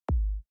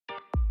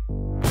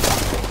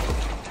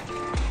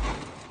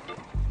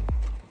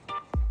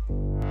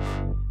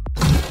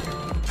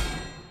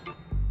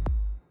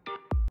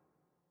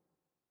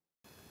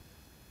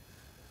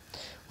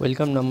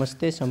Welcome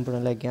नमस्ते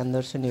सम्पूर्णलाई ज्ञान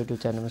दर्शन YouTube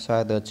च्यानलमा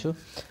स्वागत छु।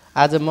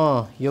 आज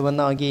म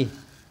योभन्दा अघि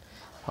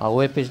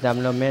web page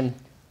development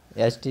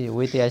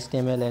with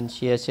HTML and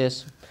CSS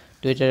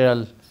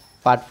tutorial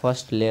part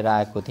first लिएर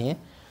आएको थिएँ।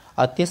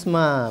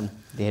 त्यसमा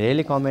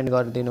धेरैले कमेन्ट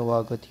गरिदिनु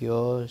भएको थियो।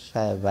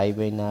 भाइ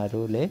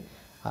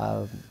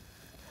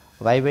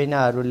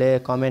बहिनीहरूले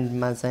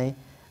कमेन्टमा चाहिँ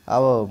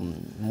अब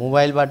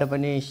मोबाइलबाट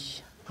पनि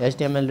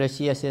HTML र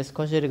CSS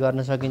कसरी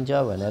गर्न सकिन्छ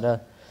भनेर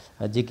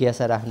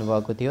जिज्ञासा राख्नु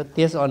भएको थियो।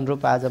 त्यस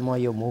अनुरूप आज म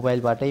यो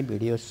मोबाइलबाटै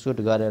भिडियो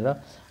सुट गरेर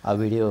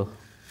भिडियो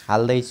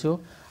हाल्दै छु।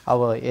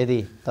 अब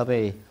यदि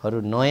तपाईहरु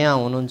नयाँ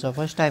हुनुहुन्छ,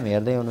 फर्स्ट टाइम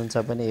हेर्दै हुनुहुन्छ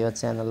भने यो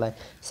च्यानललाई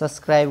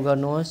सब्स्क्राइब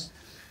गर्नुहोस्।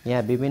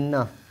 यहाँ विभिन्न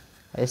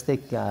यस्तै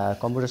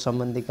कम्प्युटर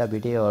सम्बन्धीका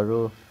भिडियोहरू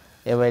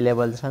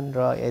अवेलेबल छन् र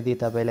यदि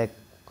तपाईलाई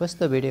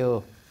कस्तो भिडियो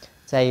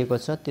चाहिएको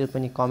छ त्यो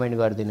पनि कमेन्ट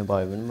गरिदिनु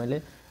भयो भने मैले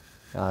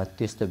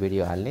त्यस्तो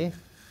भिडियो हाल्ने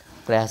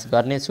प्रयास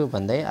गर्नेछु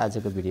भन्दै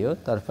आजको भिडियो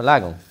तर्फ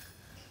लागौं।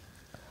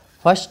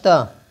 फर्स्ट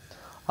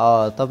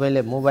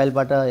तपाईले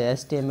मोबाइलबाट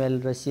HTML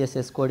र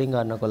CSS कोडिङ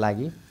गर्नको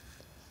लागि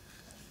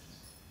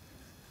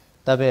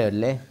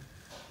तपाईहरुले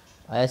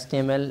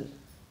HTML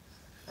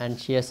एन्ड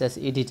CSS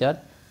एडिटर,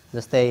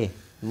 जस्तै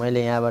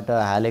मैले यहाँबाट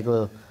हालेको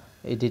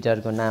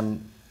एडिटरको नाम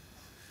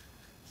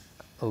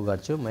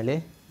गर्छु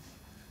मैले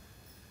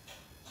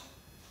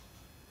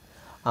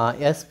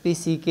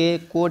SPCK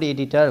कोड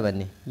एडिटर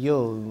भन्ने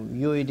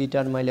यो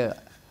एडिटर मैले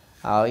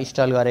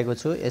इन्स्टल गरेको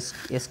छु।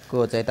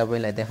 यसको चाहिँ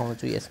तपाईलाई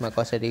देखाउँछु यसमा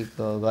कसरी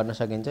गर्न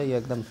सकिन्छ। यो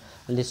एकदम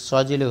अलि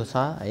सजिलो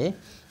छ है।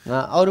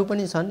 अरु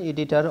पनि छन्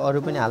एडिटर,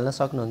 अरु पनि हाल्न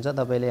सक्नुहुन्छ।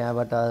 तपाईले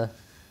यहाँबाट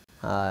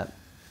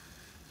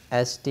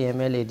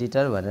HTML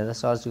एडिटर भनेर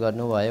सर्च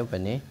गर्नुभयो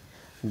भने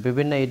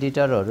विभिन्न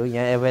एडिटरहरू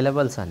यहाँ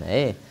अवेलेबल छन्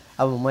है।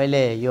 अब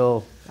मैले यो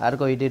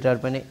अर्को एडिटर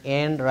पनि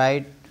एन्ड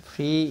राइट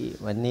फ्री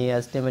भन्ने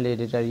HTML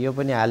एडिटर यो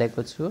पनि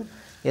हालेको छु।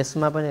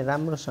 यसमा पनि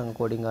राम्रोसँग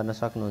कोडिङ गर्न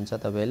सक्नुहुन्छ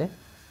तपाईले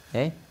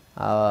है।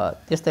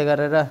 त्यस्तै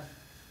गरेर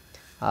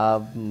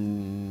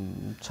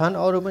छन्,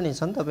 अरु पनि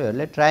छन्,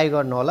 तपाईहरुले ट्राई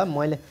गर्नु होला।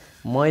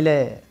 मैले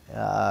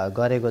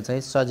गरेको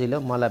चाहिँ सजिलो,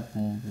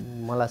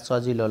 मलाई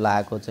सजिलो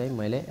लागेको चाहिँ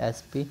मैले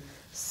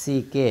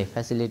SPCK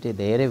फ्यासिलिटी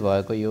धेरै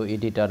भएको यो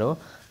एडिटर हो।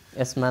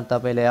 यसमा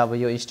तपाईले अब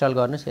यो इन्स्टल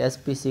गर्नुस्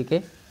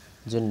SPCK,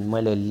 जुन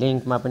मैले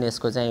लिंकमा पनि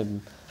यसको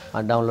चाहिँ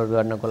डाउनलोड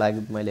गर्नको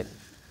लागि मैले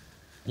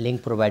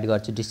लिंक प्रोवाइड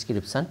गर्छु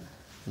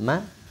डिस्क्रिप्सनमा।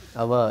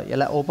 अब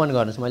यसलाई ओपन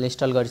गर्नुस्। मैले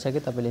इन्स्टल गरिसके,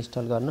 तपाईले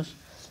इन्स्टल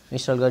गर्नुस्।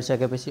 इन्स्टल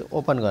गरिसकेपछि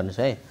ओपन गर्नुस्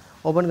है।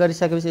 ओपन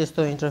गरिसकेपछि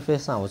यस्तो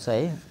इन्टरफेस आउँछ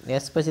है।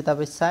 यसपछि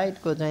तपाई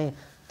साइडको चाहिँ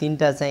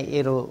तीनटा चाहिँ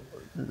एरो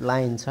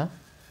लाइन छ,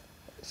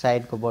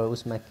 साइडको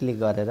उसमा क्लिक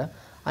गरेर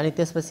अनि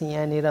त्यसपछि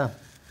यहाँनिर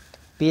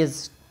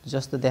पेज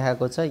जस्तो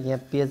देखाएको छ, यहाँ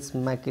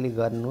पेजमा क्लिक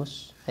गर्नुस्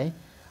है।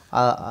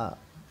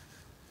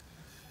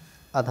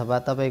 अथवा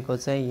तपाईको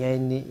चाहिँ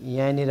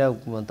यहाँनिर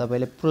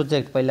तपाईले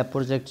पहिला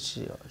प्रोजेक्ट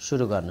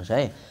सुरु गर्नुस्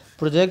है।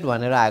 प्रोजेक्ट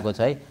भनेर आएको छ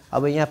है।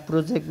 अब यहाँ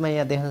प्रोजेक्टमा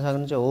यहाँ देख्न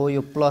सक्नुहुन्छ हो,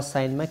 यो प्लस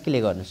साइनमा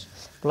क्लिक गर्नुस्।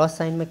 प्लस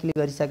साइनमा क्लिक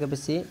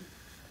गरिसकेपछि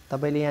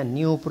तपाईले यहाँ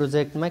न्यू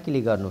प्रोजेक्टमा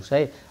क्लिक गर्नुस्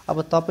है।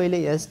 अब तपाईले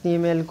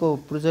HTML को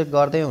प्रोजेक्ट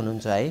गर्दै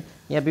हुनुहुन्छ है।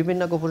 यहाँ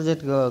विभिन्नको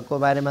प्रोजेक्ट को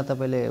बारेमा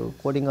तपाईले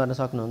कोडिङ गर्न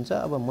सक्नुहुन्छ।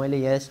 अब मैले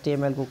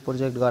HTML को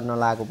प्रोजेक्ट गर्न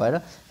लागेको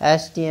भएर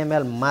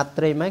HTML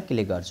मात्रैमा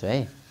क्लिक गर्छु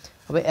है।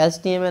 अब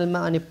HTML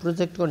मा अनि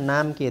प्रोजेक्टको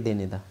नाम के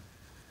दिने त?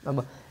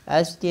 अब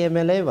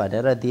HTML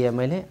भनेर दिए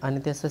मैले। अनि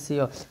त्यसपछि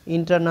यो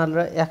इन्टरनल र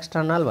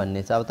एक्सटर्नल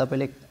भन्ने छ। अब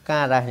तपाईले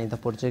कहाँ राख्ने त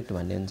प्रोजेक्ट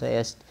भन्ने हुन्छ,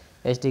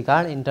 SD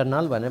कार्ड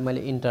इन्टरनल भनेर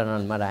मैले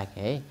इन्टरनलमा राखे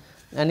है।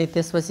 अनि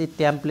त्यसपछि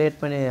टेम्प्लेट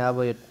पनि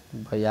अब यो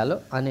भइहाल्यो।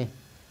 अनि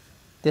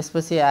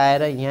त्यसपछि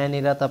आएर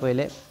यहाँनिर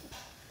तपाईले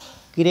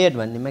क्रिएट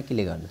भन्नेमा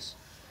क्लिक गर्नुस्।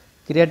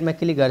 क्रिएटमा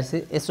क्लिक गरेपछि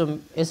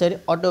यसरी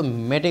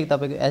अटोमेटिक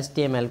तपाईको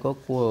HTML को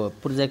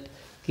प्रोजेक्ट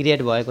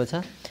क्रिएट भएको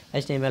छ।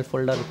 HTML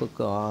फोल्डरको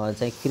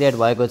चाहिँ क्रिएट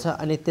भएको छ।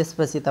 अनि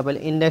त्यसपछि तपाईले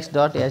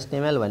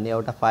index.html भन्ने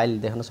एउटा फाइल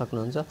देख्न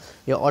सक्नुहुन्छ।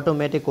 यो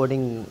अटोमेटिक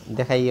कोडिङ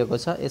देखाइएको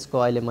छ। यसको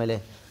अहिले मैले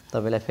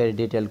तपाईलाई फेरि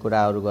डिटेल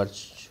कुराहरु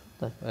गर्छु,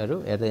 तपाईहरु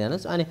हेर्दै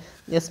जानुस्। अनि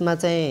यसमा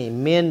चाहिँ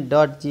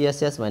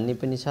main.css भन्ने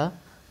पनि छ।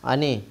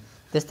 अनि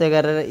त्यस्तै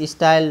गरेर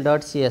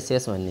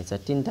style.css भन्ने छ।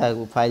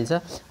 तीनटा फाइल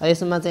छ।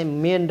 यसमा चाहिँ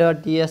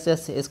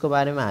main.css यसको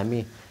बारेमा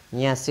हामी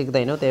यहाँ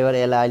सिक्दैनौ, त्यही भएर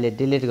यसलाई अहिले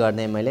डिलिट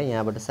गर्ने मैले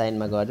यहाँबाट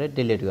साइनमा गरेर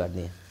डिलिट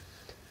गर्ने।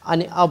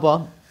 अनि अब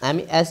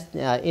हामी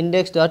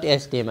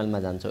index.html मा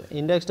जान्छौं।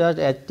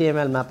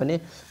 index.html मा पनि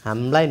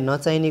हामीलाई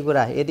नचाहिने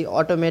कुरा यदि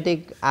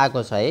अटोमेटिक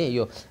आएको छ है,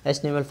 यो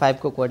HTML5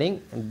 को कोडिङ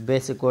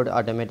बेसिक कोड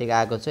अटोमेटिक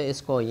आएको छ।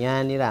 यसको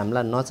यहाँनिर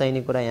हामीलाई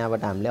नचाहिने कुरा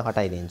यहाँबाट हामीले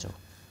हटाइदिन्छौं।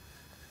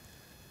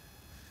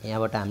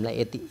 यहाँबाट हामीलाई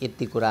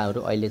यति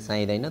कुराहरु अहिले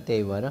चाहिदैन,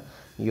 त्यही भएर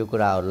यो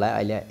कुराहरुलाई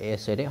अहिले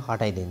यसरी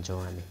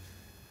हटाइदिन्छौं हामी।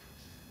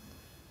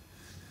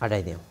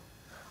 हटाइदियौ।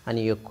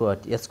 अनि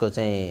यसको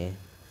चाहिँ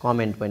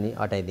कमेन्ट पनि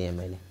हटाइदिए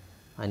मैले।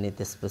 अनि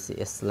त्यसपछि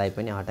यसलाई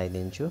पनि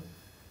हटाइदिन्छु।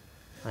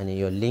 अनि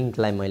यो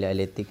लिंकलाई मैले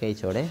अहिले यतिकै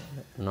छोडे,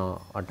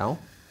 नहटाऊ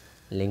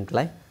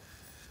लिंकलाई।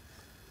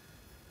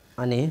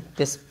 अनि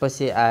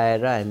त्यसपछि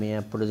आएर हामी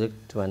यहाँ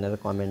प्रोजेक्ट भनेर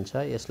कमेन्ट छ,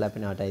 यसलाई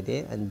पनि हटाइदिए।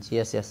 अनि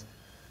CSS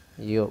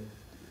यो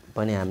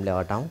पनि हामीले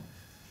हटाऊ।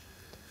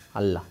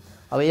 हल्ला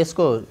अब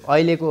यसको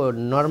अहिलेको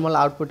नर्मल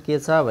आउटपुट के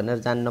छ भनेर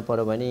जान्न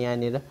पर्यो भने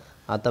यहाँनिर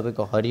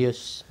तपाईको हरियो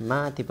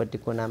माथिपट्टि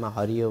कुनामा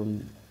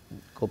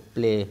हरियोको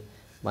प्ले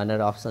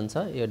भनेर अप्सन छ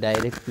यो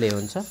डाइरेक्ट प्ले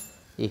हुन्छ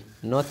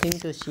नथिङ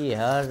टु सी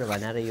हियर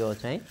भनेर यो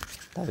चाहिँ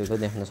तपाईको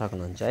देख्न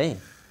सक्नुहुन्छ है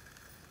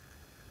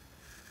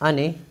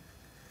अनि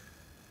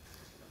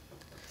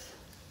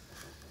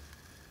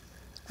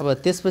अब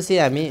त्यसपछि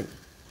हामी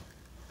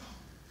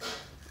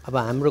अब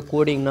हाम्रो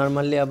कोडिङ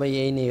नर्मल्ली अब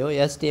यही नै हो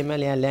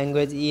एचटीएमएल यहाँ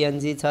ल्याङ्ग्वेज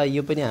ईएनजी छ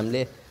यो पनि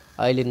हामीले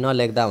अहिले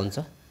नलेख्दा हुन्छ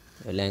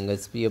यो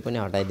ल्याङ्ग्वेज यो पनि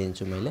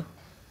हटाइदिन्छु मैले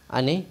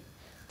अनि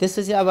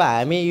त्यसपछि अब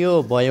हामी यो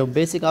भयो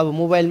बेसिक अब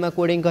मोबाइलमा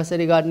कोडिङ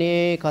कसरी गर्ने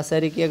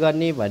कसरी के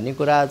गर्ने भन्ने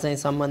कुरा चाहिँ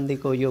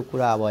सम्बन्धीको यो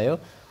कुरा भयो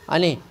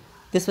अनि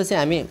त्यसपछि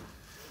हामी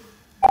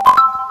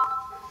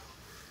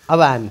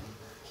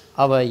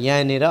अब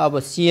यहाँनिर अब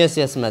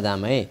सीएसएस मा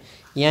जाम है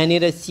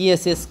यहाँनिर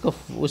सीएसएस को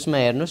उसमा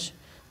हेर्नुस्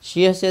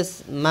सीएसएस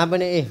मा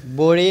पनि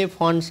बढी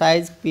फन्ट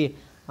साइज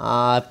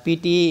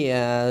पीटी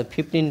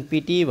 15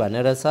 पीटी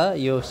भनेर छ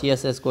यो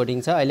सीएसएस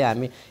कोडिङ छ अहिले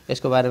हामी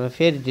यसको बारेमा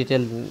फेरि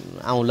डिटेल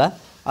आउँला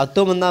अब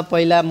त्योभन्दा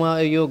पहिला म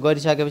यो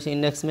गरिसकेपछि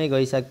इन्डेक्समै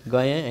गएँ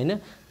हैन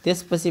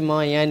त्यसपछि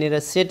म यहाँनिर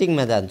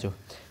सेटिङमा जान्छु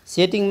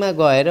सेटिङमा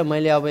गएर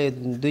मैले अब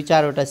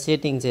 2-4 वटा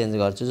सेटिङ चेन्ज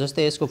गर्छु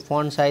जस्तै यसको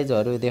फन्ट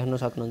साइजहरु देख्न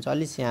सक्नुहुन्छ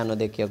अलि सानो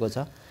देखिएको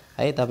छ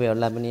है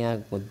तपाईहरुलाई पनि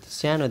यहाँ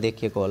सानो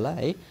देखिएको होला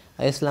है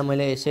यसलाई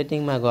मैले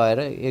सेटिङमा गएर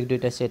 1-2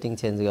 टा सेटिङ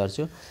चेन्ज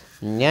गर्छु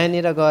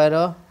यहाँनिर गएर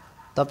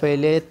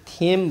तपाईले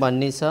थीम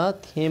भन्ने छ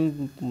थीम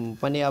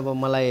पनि अब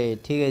मलाई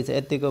ठिकै छ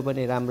यतिको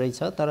पनि राम्रै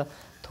छ तर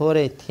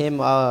थोरै थीम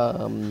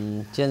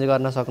चेन्ज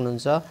गर्न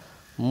सक्नुहुन्छ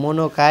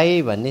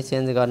मोनोकाई भन्ने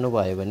चेन्ज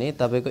गर्नुभयो भने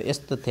तपाईको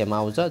यस्तो थीम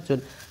आउँछ जुन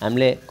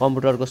हामीले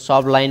कम्प्युटरको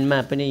सब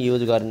लाइनमा पनि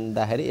युज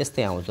गर्दाखेरि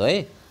यस्तै आउँछ है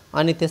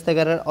अनि त्यस्तै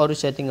गरेर अरु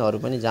सेटिङहरु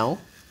पनि जाउँ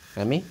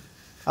हामी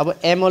अब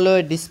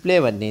एमोलेड डिस्प्ले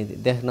भन्ने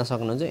देख्न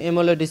सक्नुहुन्छ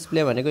एमोलेड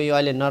डिस्प्ले भनेको यो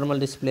अहिले नर्मल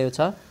डिस्प्ले छ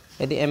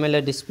यदि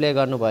एमोलेड डिस्प्ले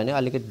गर्नु भयो भने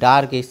अलिकति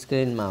डार्क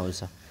स्क्रिनमा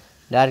आउँछ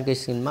डार्क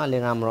स्क्रिनमा अलि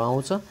राम्रो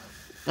आउँछ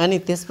अनि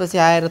त्यसपछि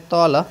आएर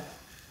तल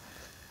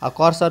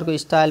कर्सरको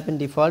स्टाइल पनि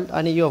डिफल्ट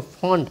अनि यो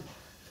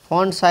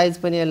फन्ट साइज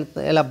पनि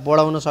यसलाई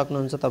बढाउन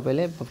सक्नुहुन्छ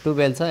तपाईले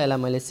 12 छ यसलाई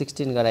मैले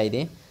 16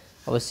 गराइदिए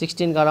अब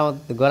 16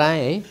 गराए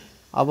है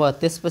अब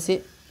त्यसपछि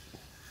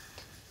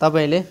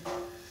तपाईले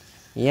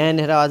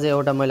यहाँनिर अझै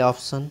एउटा मैले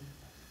अप्सन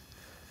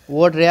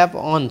वर्ड र्याप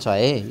अन छ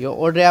है यो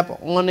वर्ड र्याप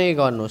अनै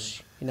गर्नुस्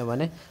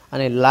किनभने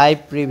अनि लाइभ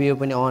प्रिभ्यू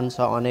पनि अन छ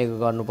अनै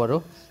गर्नु पर्यो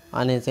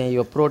अनि चाहिँ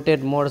यो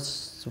प्रोटेक्ट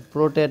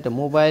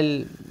मोबाइल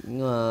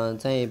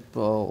चाहिँ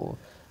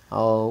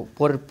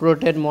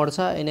प्रोटेक्ट मोड छ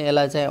अनि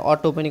यसलाई चाहिँ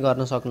अटो पनि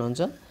गर्न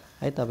सक्नुहुन्छ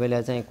है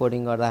तपाईले चाहिँ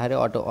कोडिङ गर्दाखेरि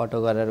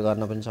अटो गरेर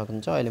गर्न पनि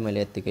सक्नुहुन्छ अहिले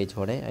मैले यतिकै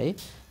छोडे है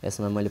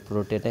यसमा मैले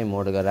प्रोटेक्टै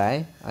मोड गराए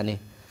अनि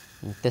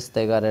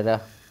त्यस्तै गरेर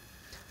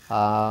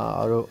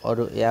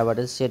अरु यहाँबाट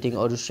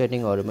अरु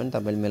सेटिङहरु पनि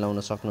तपाईले मिलाउन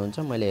सक्नुहुन्छ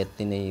मैले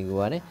यति नै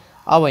गरे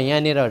अब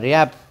यहाँनिर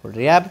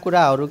र्याप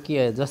कुराहरु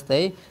के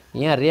जस्तै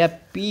यहाँ र्याप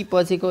पी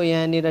पछिको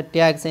यहाँनिर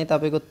ट्याग चाहिँ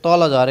तपाईको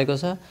तल झरेको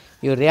छ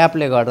यो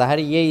र्यापले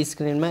गर्दाखेरि यही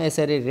स्क्रिनमा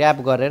यसरी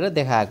र्याप गरेर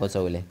देखाएको छ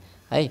उले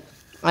है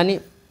अनि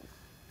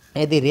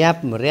यदि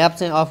र्याप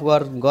चाहिँ अफ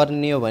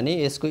गर्ने हो भने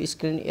यसको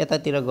स्क्रिन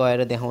यतातिर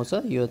गएर देखाउँछ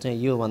यो चाहिँ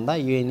यो भन्दा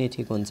यो नै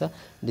ठीक हुन्छ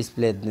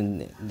डिस्प्ले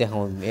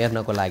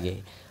हेर्नको लागि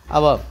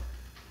अब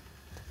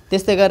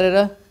त्यस्तै गरेर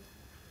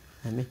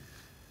हामी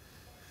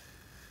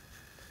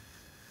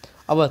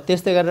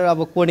अब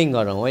कोडिङ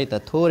गरौँ है त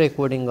थोरै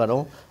कोडिङ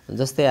गरौँ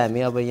जस्तै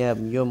हामी अब यहाँ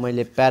यो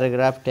मैले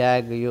प्याराग्राफ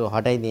ट्याग यो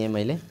हटाइदिए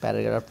मैले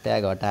प्याराग्राफ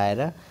ट्याग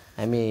हटाएर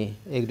हामी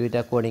 1-2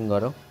 टा कोडिङ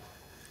गरौँ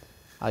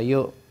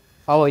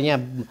अब यहाँ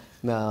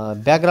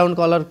ब्याकग्राउन्ड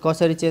कलर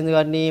कसरी चेन्ज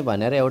गर्ने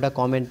भनेर एउटा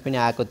कमेन्ट पनि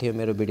आएको थियो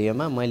मेरो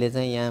भिडियोमा मैले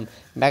चाहिँ यहाँ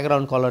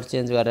ब्याकग्राउन्ड कलर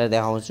चेन्ज गरेर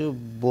देखाउँछु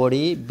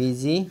बॉडी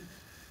बीजी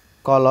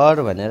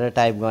कलर भनेर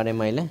टाइप गरे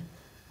मैले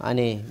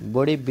अनि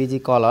body BG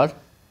colour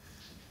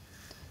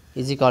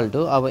equal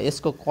to अब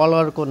यसको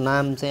कलरको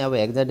नाम चाहिँ अब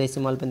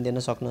हेक्साडेसिमल पनि दिन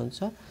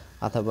सक्नुहुन्छ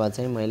अथवा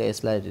चाहिँ मैले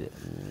यसलाई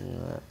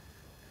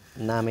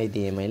नामै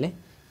दिए मैले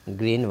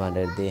ग्रीन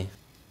भनेर दिए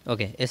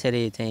ओके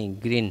यसरी चाहिँ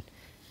ग्रीन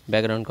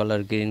ब्याकग्राउन्ड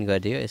कलर ग्रीन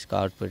गरिदियो यसको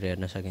आउटपुट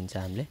हेर्न सकिन्छ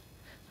हामीले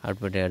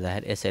आउटपुट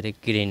हेर्दाखेरि यसरी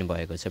ग्रीन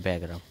भएको छ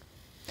ब्याकग्राउन्ड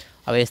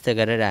अब यस्तै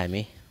गरेर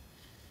हामी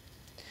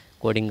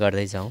कोडिङ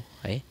गर्दै जाउँ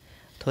है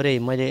थोरै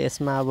मैले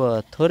यसमा अब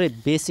थोरै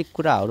बेसिक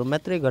कुराहरु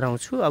मात्रै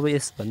गराउँछु अब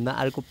यस भन्दा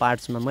अर्को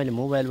पार्ट्समा मैले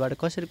मोबाइलबाट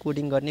कसरी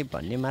कोडिङ गर्ने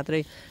भन्ने मात्रै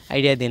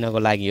आइडिया दिनको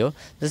लागि हो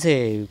जस्तै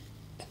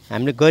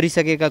हामीले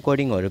गरिसकेका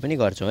कोडिङहरु पनि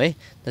गर्छौं है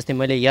जस्तै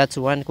मैले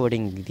h1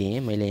 कोडिङ दिए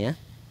मैले यहाँ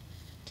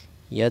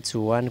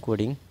h1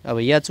 कोडिङ अब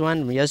h1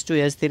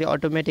 h2 h3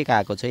 अटोमेटिक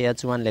आएको छ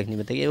h1 लेख्ने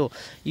बित्तिकै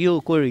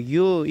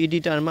यो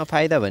एडिटरमा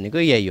फाइदा भनेको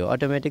यही हो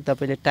अटोमेटिक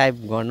तपाईले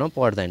टाइप गर्न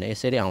पर्दैन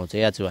यसरी आउँछ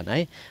h1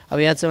 है अब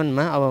h1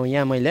 मा अब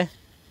यहाँ मैले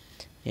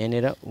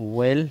यहाँनिर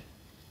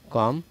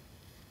वेलकम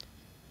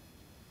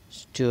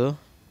टु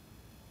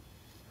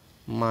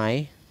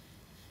माई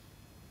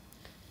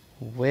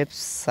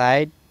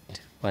वेबसाइट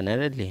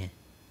भनेर लिए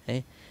है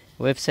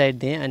वेबसाइट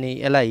दिए अनि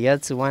यसलाई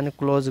h1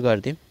 क्लोज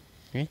गर्दियौ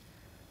है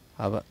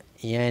अब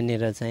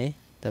यहाँनिर चाहिँ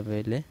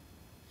तपाईले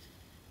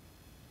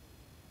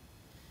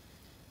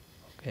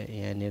ओके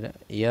यहाँनिर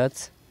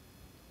H1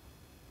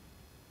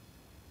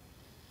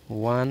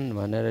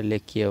 भनेर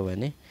लेखियो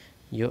भने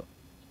यो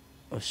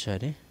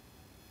सरी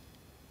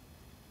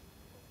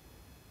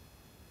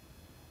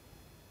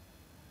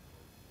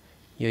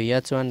यो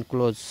H1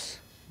 क्लोज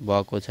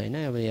भएको छैन।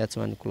 अब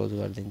H1 क्लोज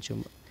गरिदिन्छु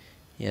म।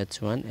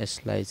 H1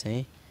 यसलाई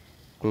चाहिँ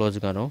क्लोज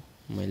गरौँ।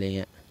 मैले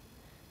यहाँ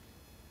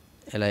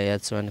यसलाई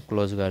H1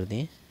 क्लोज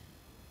गरिदिएँ।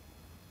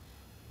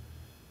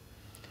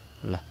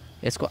 ल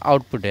यसको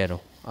आउटपुट हेरौँ।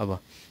 अब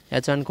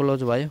H1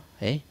 क्लोज भयो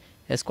है।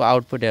 यसको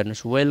आउटपुट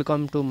हेर्नुस्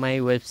वेलकम टु माई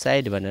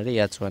वेबसाइट भनेर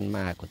H1 मा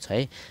आएको छ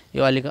है।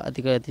 यो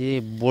अलिकति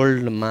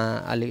बोल्डमा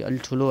अलि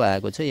ठुलो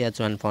आएको छ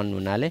H1 फन्ट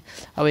हुनाले।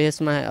 अब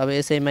यसमा अब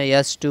यसैमा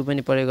H2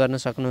 पनि प्रयोग गर्न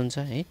सक्नुहुन्छ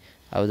है।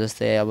 अब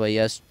जस्तै अब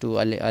H2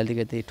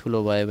 अलिकति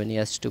ठुलो भयो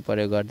भने H2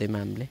 प्रयोग गर्दैमा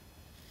हामीले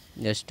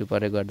H2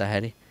 प्रयोग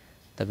गर्दाखेरि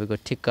तपाईको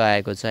ठिक्क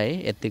आएको छ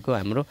है। यतिको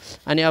हाम्रो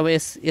अनि अब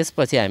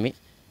यसपछि हामी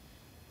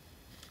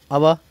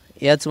अब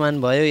H1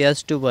 भयो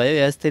H2 भयो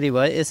H3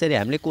 भयो यसरी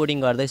हामीले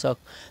कोडिङ गर्दै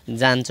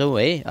जान्छौँ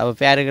है। अब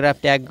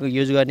प्याराग्राफ ट्याग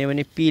युज गर्ने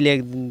भने पी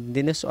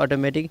लेखिदिनुस्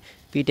अटोमेटिक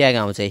पी ट्याग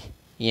आउँछ है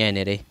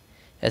यहाँनिर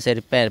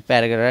यसरी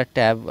प्याराग्राफ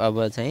ट्याब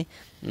अब चाहिँ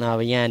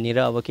अब यहाँनिर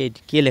अब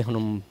के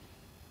लेख्नु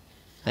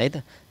है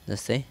त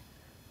जस्तै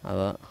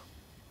अब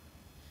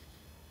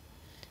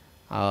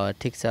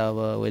ठीक छ। अब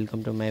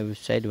वेलकम टु माई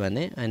वेबसाइट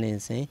भने अनि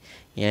चाहिँ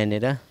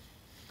यहाँनिर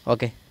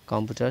okay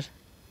computer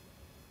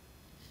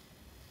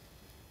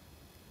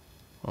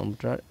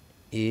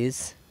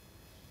is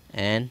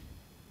an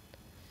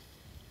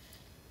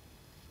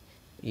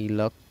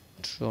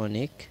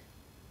electronic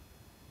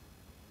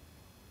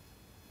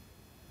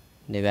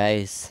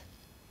device।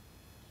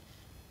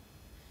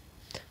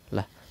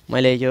 ल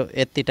मैले यो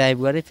यति टाइप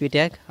गरेँ पी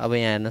ट्याग। अब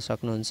यहाँ हेर्न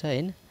सक्नुहुन्छ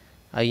हैन।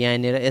 अब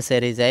यहाँनिर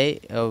यसरी चाहिँ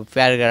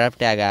प्याराग्राफ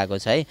ट्याग आएको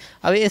छ है।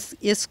 अब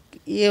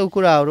यो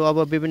कुराहरू अब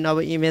विभिन्न अब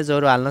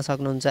इमेजहरू हाल्न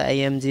सक्नुहुन्छ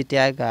आइएमजी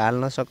ट्याग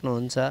हाल्न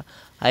सक्नुहुन्छ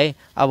है।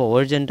 अब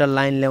होरिजेन्टल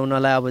लाइन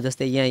ल्याउनलाई अब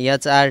जस्तै यहाँ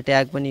HR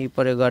ट्याग पनि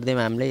प्रयोग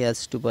गर्दैमा हामीले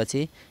H2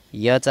 पछि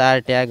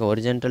HR ट्याग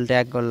होरिजेन्टल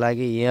ट्यागको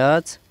लागि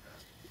H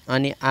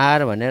अनि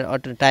R भनेर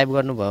टाइप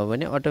गर्नुभयो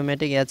भने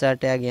अटोमेटिक HR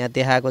ट्याग यहाँ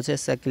देखाएको छ।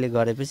 यसमा क्लिक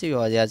गरेपछि यो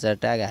HR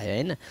ट्याग आयो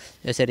हैन।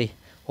 यसरी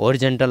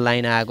होरिजेन्टल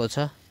लाइन आएको छ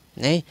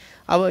है।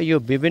 अब यो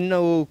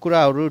विभिन्न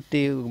कुराहरू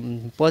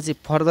पछि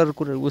फर्दर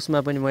कुरा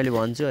उसमा पनि मैले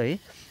भन्छु है।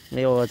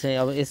 यो चाहिँ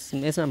अब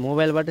यसमा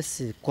मोबाइलबाट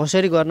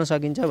कसरी गर्न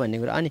सकिन्छ भन्ने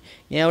कुरा। अनि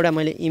यहाँ एउटा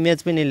मैले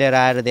इमेज पनि लिएर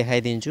आएर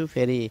देखाइदिन्छु।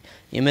 फेरि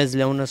इमेज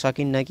ल्याउन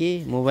सकिन्न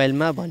कि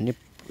मोबाइलमा भन्ने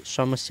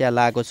समस्या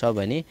लागेको छ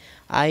भने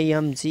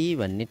आइएमजी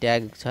भन्ने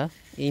ट्याग छ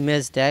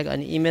इमेज ट्याग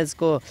अनि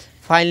इमेजको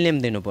फाइल नेम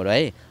दिनु पर्यो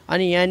है।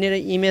 अनि यहाँनिर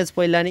इमेज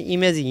पहिला नै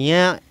इमेज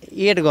यहाँ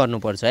एड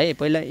गर्नुपर्छ है।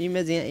 पहिला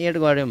इमेज यहाँ एड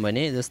गर्यौँ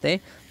भने जस्तै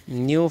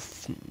न्यू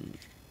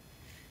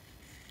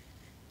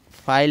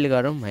फाइल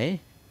गरौँ है।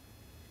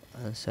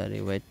 सरी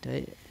वेट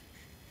है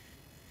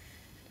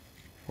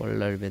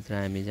फोल्डर भित्र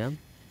हामी जाम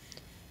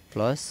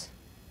plus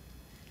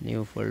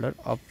new folder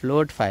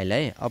upload file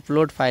है।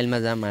 अपलोड फाइलमा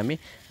जाम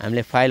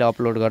हामीले फाइल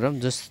अपलोड गरौँ।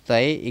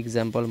 जस्तै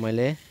इक्जाम्पल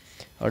मैले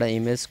एउटा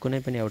इमेज कुनै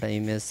पनि एउटा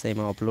इमेज चाहिँ म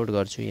अपलोड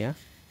गर्छु यहाँ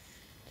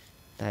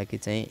ताकि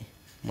चाहिँ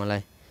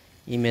मलाई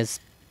इमेज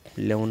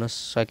ल्याउन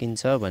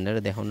सकिन्छ भनेर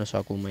देखाउन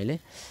सकूँ मैले।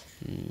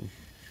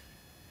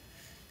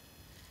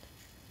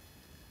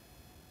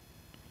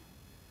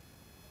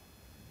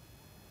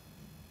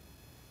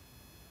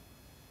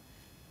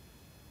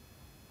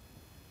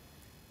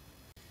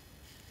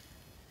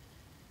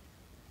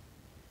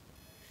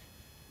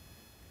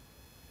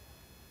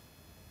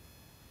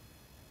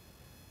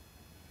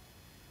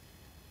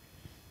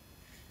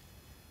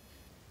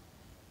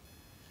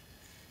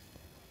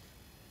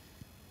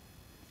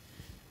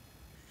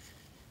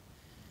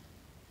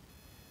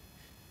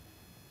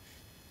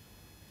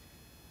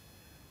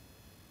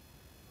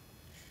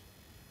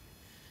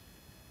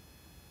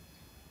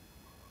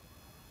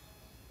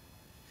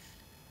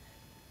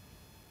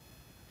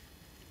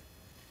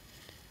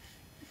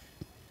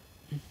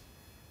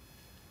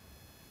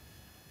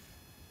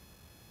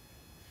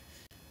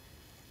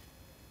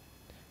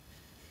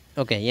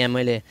 ओके यहाँ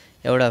मैले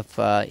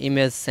एउटा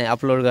इमेज चाहिँ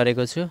अपलोड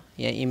गरेको छु।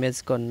 यहाँ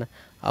इमेजको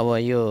अब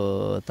यो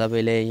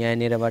तपाईले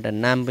यहाँनिरबाट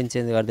नाम पनि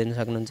चेन्ज गरिदिन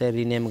सक्नुहुन्छ।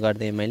 रिनेम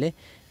गर्दै मैले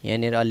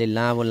यहाँनिर अलि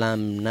लामो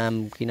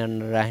नाम किन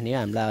नराख्ने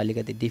हामीलाई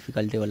अलिकति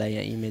डिफिकल्टी होला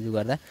यहाँ इमेज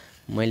गर्दा।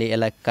 मैले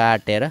यसलाई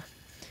काटेर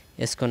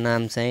यसको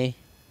नाम चाहिँ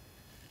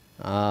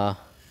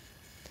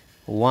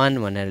 1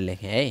 भनेर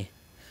लेखेँ है।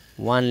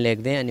 1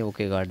 लेख्दै अनि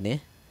ओके गरिदिएँ।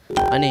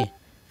 अनि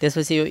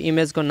त्यसपछि यो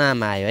इमेजको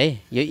नाम आयो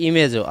है। यो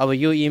इमेज हो। अब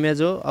यो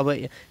इमेज हो। अब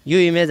यो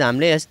इमेज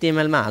हामीले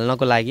HTML मा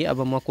हाल्नको लागि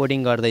अब म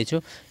कोडिङ गर्दै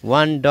छु।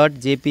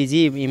 1.jpg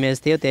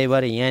इमेज थियो त्यही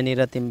भएर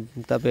यहाँनिर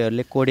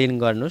तपाईहरुले कोडिङ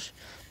गर्नुस्।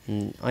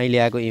 अहिले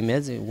आएको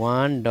इमेज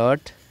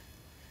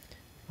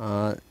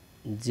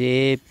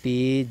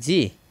 1.jpg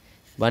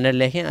भनेर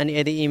लेखेँ। अनि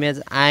यदि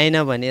इमेज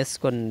आएन भने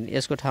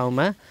यसको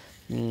ठाउँमा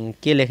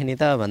के लेख्ने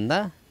त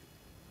भन्दा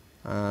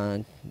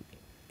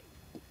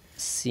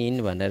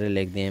सीन भनेर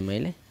लेख्दिएँ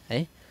मैले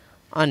है।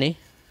 अनि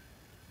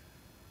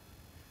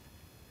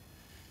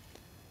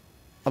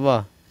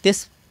अब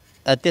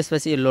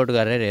त्यसपछि लोड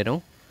गरेर हेरौँ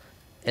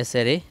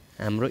यसरी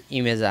हाम्रो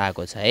इमेज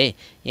आएको छ है।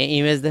 यहाँ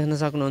इमेज देख्न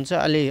सक्नुहुन्छ।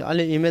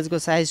 अलि इमेजको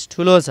साइज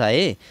ठुलो छ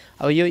है।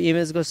 अब यो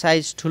इमेजको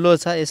साइज ठुलो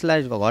छ,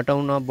 यसलाई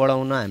घटाउन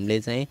बढाउन हामीले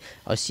चाहिँ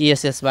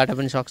CSS बाट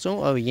पनि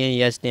सक्छौं, अब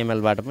यही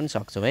HTML बाट पनि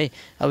सक्छौं है।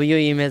 अब यो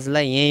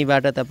इमेजलाई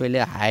यहीबाट तपाईले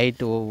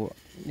हाइट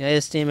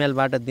HTML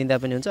बाट दिँदा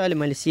पनि हुन्छ। अहिले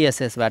मैले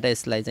CSS बाट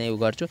यसलाई चाहिँ उ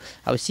गर्छु।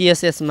 अब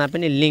CSS मा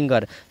पनि लिंक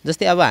गर,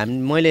 जस्तै अब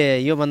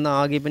मैले यो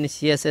भन्दा अघि पनि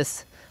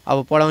CSS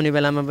अब पढाउने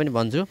बेलामा पनि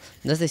भन्छु,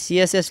 जस्तै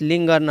CSS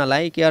लिंक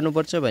गर्नलाई के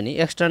गर्नुपर्छ भने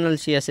एक्सटर्नल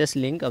CSS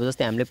लिंक, अब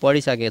जस्तै हामीले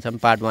पढिसकेका छौं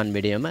पार्ट 1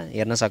 भिडियोमा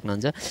हेर्न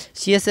सक्नुहुन्छ।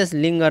 CSS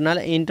लिंक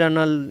गर्नलाई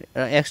इन्टर्नल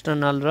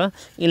एक्सटर्नल र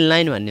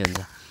इनलाइन भन्ने हुन्छ।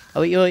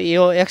 अब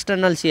यो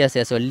एक्सटर्नल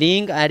CSS हो,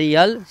 लिंक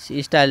REL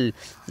स्टाइल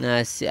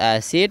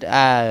सेट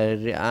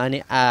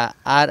अनि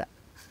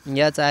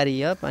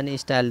REF अनि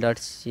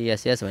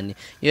style.css भन्ने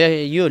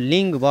यो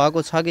लिंक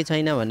भएको छ कि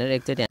छैन भनेर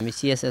एकचोटी हामी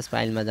CSS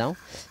फाइलमा जाउँ।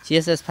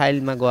 CSS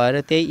फाइलमा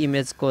गएर त्यही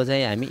इमेजको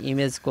चाहिँ हामी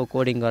इमेजको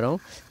कोडिङ गरौँ।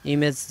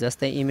 इमेज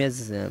जस्तै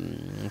इमेज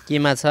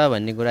केमा छ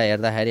भन्ने कुरा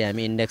हेर्दाखेरि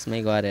हामी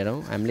इन्डेक्समै गएर हेरौँ।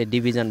 हामीले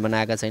डिभिजन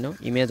बनाएका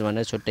छैनौं, इमेज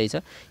भनेर छुट्टै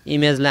छ।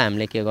 इमेजलाई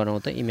हामीले के गरौँ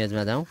त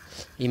इमेजमा जाउँ।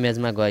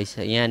 इमेजमा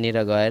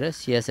यहाँनिर गएर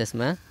CSS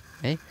मा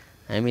है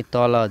हामी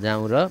तल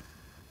जाउँ र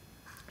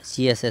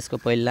CSS को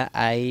पहिला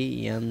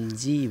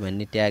img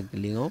भन्ने ट्याग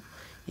लिगौं।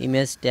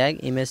 इमेज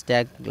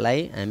ट्यागलाई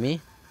हामी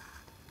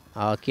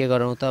के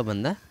गरौँ त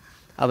भन्दा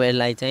अब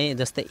यसलाई चाहिँ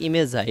जस्तै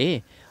इमेज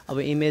है। अब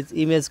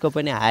इमेजको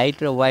पनि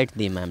हाइट र वाइट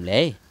दियौं हामीले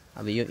है।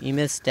 अब यो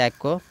इमेज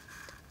ट्यागको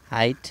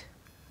हाइट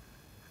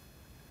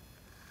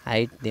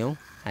दियौं।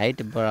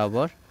 हाइट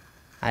बराबर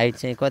हाइट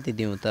चाहिँ कति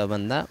दिउँ त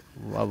भन्दा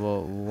अब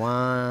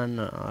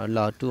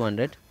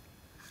 200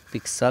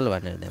 पिक्सल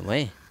भनेर दिउँ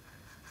है।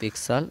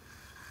 पिक्सल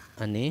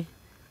अनि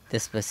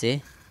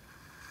त्यसपछि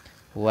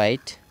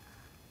वाइट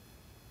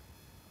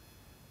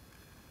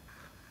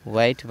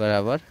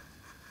बराबर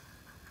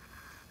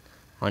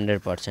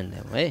 100%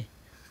 दिउँ है।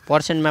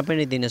 पर्सेन्टमा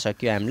पनि दिन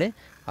सक्यो हामीले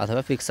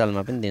अथवा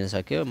पिक्सलमा पनि दिन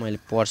सक्यो।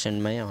 मैले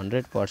पर्सेन्टमा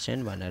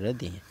 100% भनेर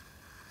दिएँ।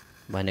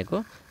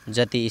 भनेको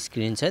जति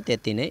स्क्रिन छ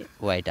त्यति नै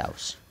वाइट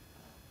आओस्।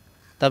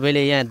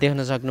 तपाईले यहाँ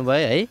देख्न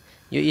सक्नुभयो है।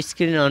 यो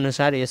स्क्रिन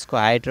अनुसार यसको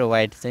हाइट र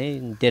वाइट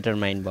चाहिँ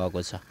डिटरमाइन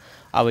भएको छ।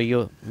 अब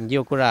यो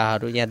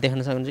कुराहरु यहाँ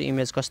देख्न सक्नुहुन्छ।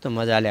 इमेज कस्तो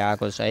मजाले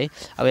आएको छ है।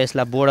 अब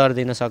यसलाई बोर्डर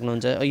दिन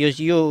सक्नुहुन्छ।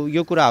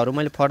 यो कुराहरु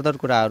मैले फर्दर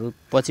कुराहरु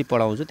पछि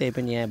पढाउँछु, त्यही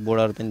पनि यहाँ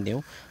बोर्डर पनि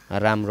दिउँ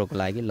राम्रोको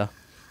लागि। ल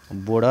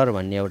बोर्डर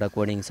भन्ने एउटा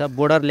कोडिङ छ।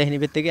 बोर्डर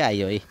लेख्नेबित्तिकै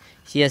आयो है।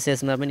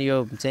 CSS मा पनि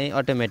यो चाहिँ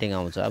अटोमेटिक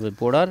आउँछ। अब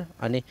बोर्डर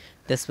अनि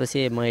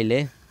त्यसपछि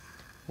मैले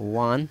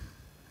 1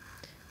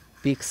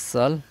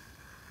 पिक्सल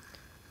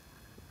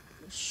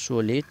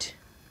सोलिड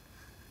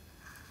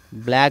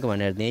ब्ल्याक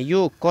भनेर दिएँ।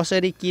 यो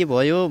कसरी के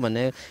भयो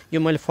भने यो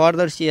मैले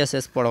फर्दर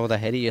CSS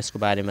पढाउँदाखेरि यसको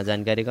बारेमा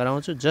जानकारी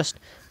गराउँछु। जस्ट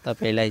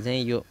तपाईलाई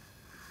चाहिँ यो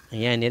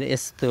यहाँनिर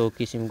यस्तो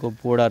किसिमको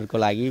बोर्डरको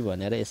लागि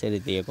भनेर यसरी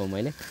दिएको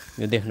मैले।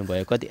 यो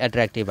देख्नुभयो कति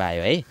एट्र्याक्टिभ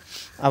आयो है।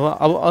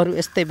 अब अरु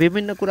यस्तै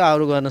विभिन्न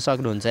कुराहरु गर्न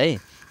सक्नुहुन्छ है।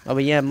 अब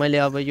यहाँ मैले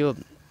अब यो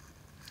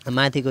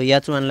माथिको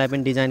H1 लाई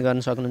पनि डिजाइन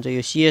गर्न सक्नुहुन्छ।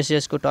 यो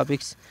CSS को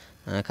टपिक्स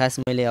खास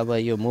मैले अब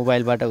यो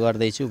मोबाइलबाट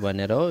गर्दै छु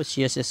भनेर हो।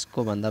 CSS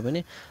को भन्दा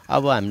पनि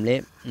अब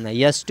हामीले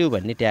S2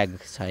 भन्ने ट्याग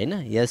छ हैन।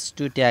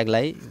 S2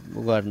 ट्यागलाई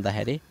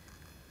गर्दाखेरि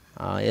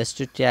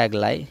S2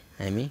 ट्यागलाई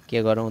हामी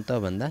के गरौँ त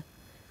भन्दा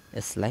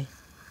यसलाई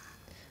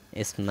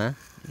यसमा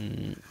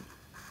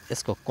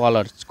यसको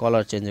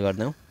colour change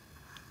गर्दैनौं।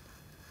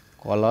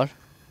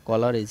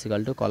 Colour is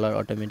equal to colour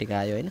automatic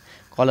आयो हैन।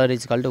 Colour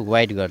is equal to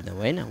white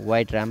गर्दैनौं हैन।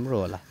 व्हाइट राम्रो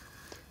होला,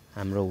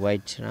 हाम्रो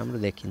व्हाइट राम्रो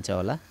देखिन्छ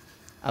होला।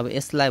 अब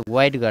यसलाई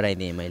व्हाइट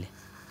गराइदिए मैले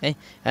है।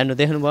 हेर्नु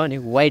देख्नुभयो नि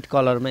व्हाइट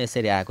कलरमा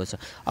यसरी आएको छ।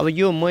 अब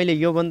यो मैले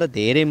यो भन्दा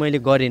धेरै मैले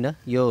गरिन।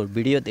 यो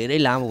भिडियो धेरै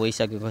लामो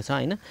भइसकेको छ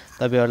हैन।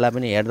 तपाईहरुलाई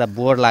पनि हेर्दा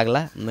बोर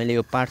लाग्ला। मैले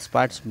यो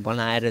पार्ट्स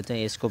बनाएर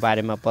चाहिँ यसको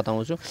बारेमा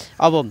बताउँछु।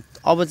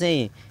 अब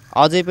चाहिँ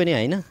अझै पनि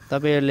हैन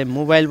तपाईहरुले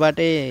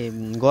मोबाइलबाटै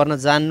गर्न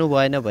जान्नु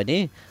भएन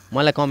भने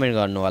मलाई कमेन्ट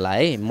गर्नु होला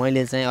है।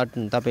 मैले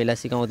चाहिँ तपाईलाई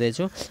सिकाउँदै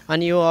छु।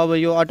 अनि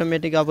यो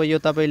अटोमेटिक अब यो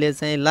तपाईले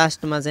चाहिँ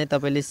लास्टमा चाहिँ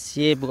तपाईले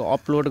सेभ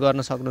अपलोड गर्न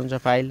सक्नुहुन्छ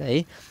फाइल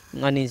है।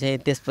 अनि चाहिँ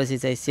त्यसपछि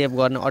चाहिँ सेभ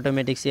गर्न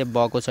अटोमेटिक सेभ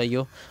भएको छ।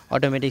 यो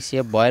अटोमेटिक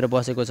सेभ भएर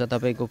बसेको छ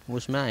तपाईको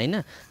पुसमा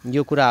हैन।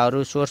 यो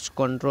कुराहरु सोर्स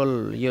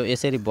कन्ट्रोल यो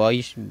यसरी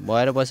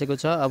भएर बसेको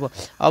छ। अब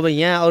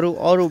यहाँ अरु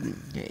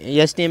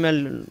HTML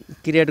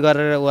क्रिएट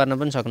गरेर गर्न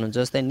पनि सक्नुहुन्छ।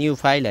 जस्तै न्यू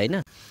फाइल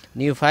हैन।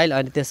 न्यू फाइल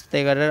अनि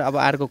त्यसै गरेर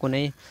अब अर्को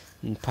कुनै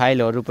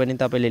फाइलहरु पनि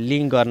तपाईले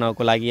लिंक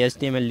गर्नको लागि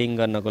HTML लिंक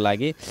गर्नको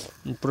लागि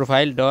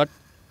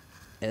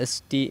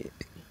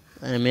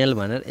profile.html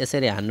भनेर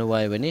यसरी हान्नु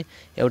भयो भने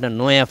एउटा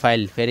नयाँ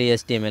फाइल फेरि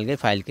HTML कै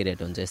फाइल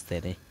क्रिएट हुन्छ।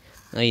 यस्तै नै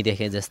અહીં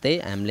देखे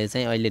जस्तै हामीले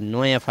चाहिँ अहिले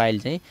नयाँ फाइल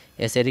चाहिँ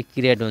यसरी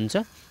क्रिएट हुन्छ।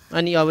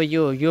 अनि अब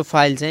यो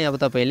फाइल चाहिँ अब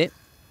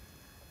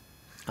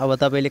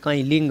तपाईले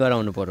कहीं लिंक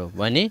गराउनु पर्यो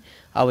भने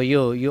अब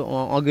यो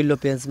अघिल्लो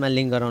पेजमा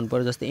लिंक गराउनु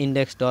पर्यो। जस्तै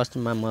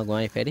index.मा म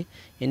गए फेरि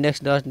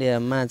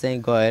index.मा चाहिँ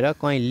गएर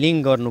कहीं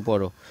लिंक गर्नु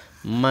पर्यो।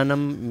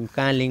 मानम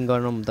कहाँ लिंक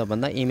गरौँ त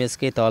भन्दा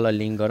इमेजकै तल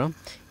लिंक गरौँ।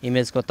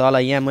 इमेजको तल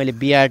यहाँ मैले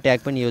br ट्याग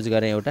पनि युज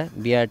गरे। एउटा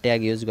br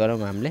ट्याग युज गरौँ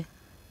हामीले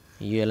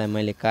योलाई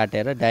मैले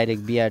काटेर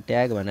डाइरेक्ट बीआर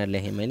ट्याग भनेर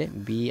लेखेँ मैले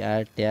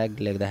बीआर ट्याग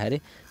लेख्दाखेरि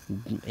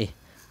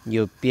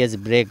यो पेज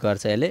ब्रेक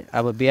गर्छ यसले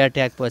अब बीआर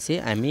ट्याग पछि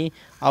हामी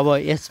अब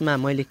यसमा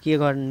मैले के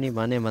गर्ने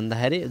भने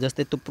भन्दाखेरि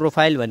जस्तै त्यो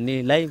प्रोफाइल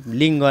भन्नेलाई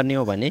लिंक गर्ने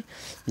हो भने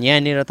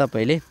यहाँनिर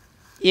तपाईले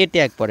ए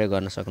ट्याग प्रयोग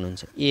गर्न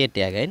सक्नुहुन्छ ए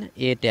ट्याग हैन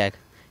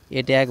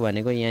ए ट्याग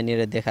भनेको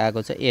यहाँनिर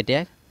देखाएको छ ए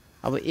ट्याग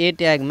अब ए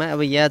ट्यागमा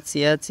अब याज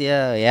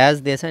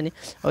दिएछ नि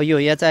अब यो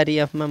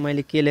एचआरईएफ मा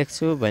मैले के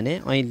लेख्छु भने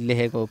अहिले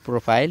लेखेको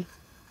प्रोफाइल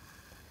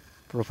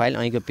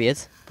अहिलेको पेज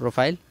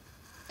प्रोफाइल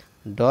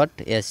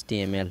डट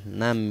एचटीएमएल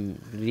नाम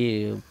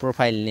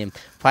प्रोफाइल नेम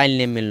फाइल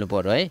नेम मिल्नु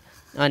पर्यो है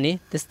अनि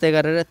त्यस्तै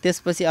गरेर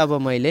त्यसपछि अब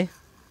मैले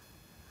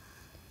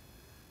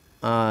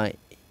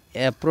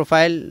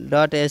प्रोफाइल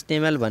डट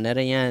एचटीएमएल भनेर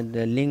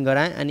यहाँ लिंक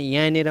गराएँ अनि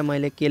यहाँनिर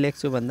मैले के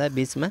लेख्छु भन्दा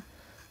बीचमा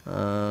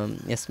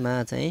यसमा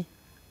चाहिँ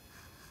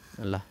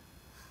ल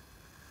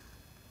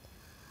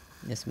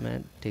यसमा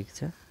ठीक छ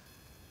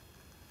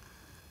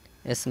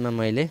यसमा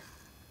मैले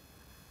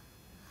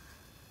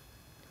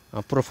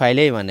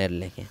प्रोफाइलै भनेर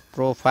लेखेँ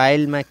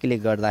प्रोफाइलमा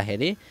क्लिक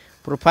गर्दाखेरि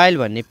प्रोफाइल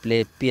भन्ने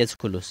पेज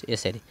खुलोस्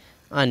यसरी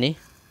अनि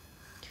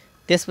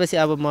त्यसपछि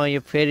अब म यो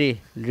फेरि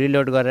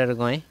रिलोड गरेर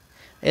गएँ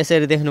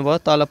यसरी देख्नुभयो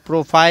तल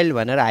प्रोफाइल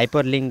भनेर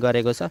हाइपर लिंक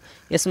गरेको छ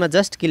यसमा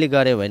जस्ट क्लिक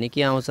गर्यो भने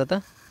के आउँछ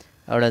त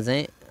एउटा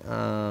चाहिँ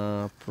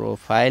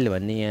प्रोफाइल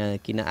भन्ने यहाँ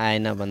किन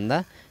आएन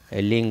भन्दा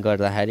लिंक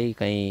गर्दाखेरि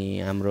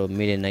कहीं हाम्रो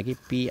मिलेन कि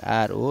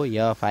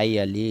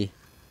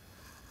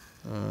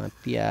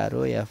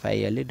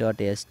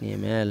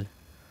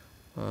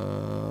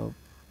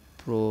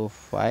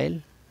PROFILE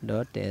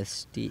dot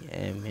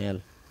HTML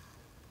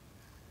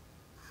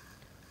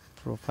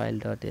profile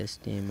dot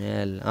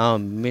HTML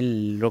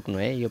रोक्नु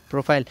है यो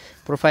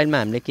प्रोफाइलमा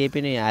हामीले केही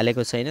पनि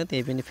हालेको छैन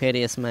त्यही पनि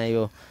फेरि यसमा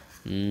यो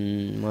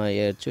म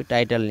हेर्छु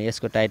टाइटल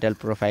यसको टाइटल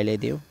प्रोफाइलै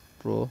दिऊ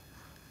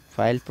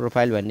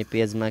प्रोफाइल भन्ने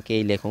पेजमा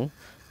केही लेखौं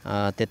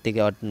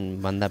त्यतिकै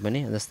भन्दा पनि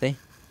जस्तै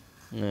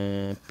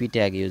पी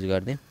ट्याग युज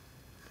गर्दै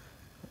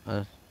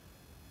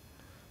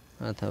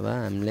अथवा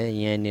हामीले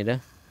यहाँनिर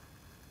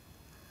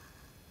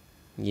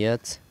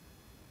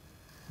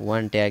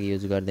H1 ट्याग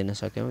युज गर्दिन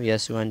सक्यौं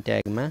S1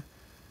 ट्यागमा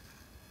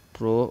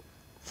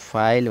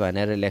प्रोफाइल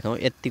भनेर लेखौं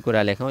यति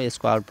कुरा लेखौं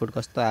यसको आउटपुट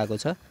कस्तो आएको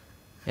छ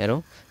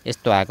हेरौं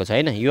यस्तो आएको छ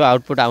हैन यो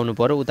आउटपुट आउनु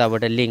पर्यो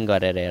उताबाट लिंक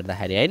गरेर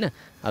हेर्दाखेरि हैन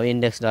अब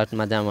इन्डेक्स डट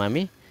मा जाउँ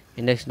हामी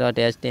इन्डेक्स डट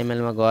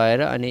एचटीएमएल मा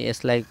गएर अनि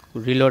यसलाई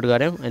रिलोड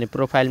गर्यौं अनि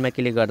प्रोफाइलमा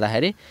क्लिक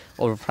गर्दाखेरि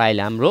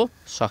प्रोफाइल हाम्रो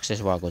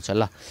सक्सेस भएको छ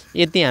ल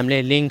यति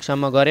हामीले लिंक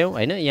सम्म गर्यौं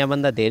हैन यहाँ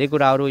भन्दा धेरै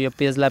कुराहरु यो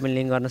पेजलाई पनि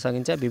लिंक गर्न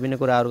सकिन्छ विभिन्न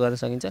कुराहरु गर्न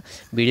सकिन्छ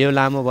भिडियो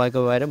लामो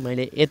भएको भएर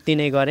मैले यति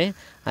नै गरे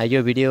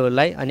यो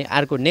भिडियोलाई अनि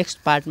अर्को नेक्स्ट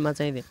पार्टमा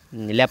चाहिँ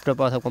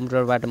ल्यापटप अथवा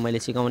कम्प्युटरबाट मैले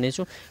सिकाउने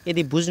छु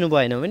यदि बुझ्नु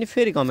भएन भने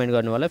फेरि कमेन्ट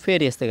गर्नु होला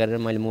फेरि यस्तै गरेर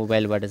मैले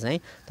मोबाइलबाट चाहिँ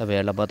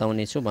तपाईहरुलाई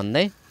बताउने छु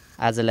भन्दै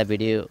आजलाई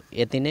भिडियो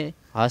यति नै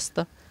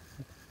हस्त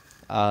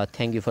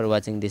Thank you for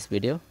watching this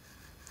video.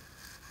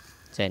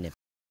 Jai Nepal.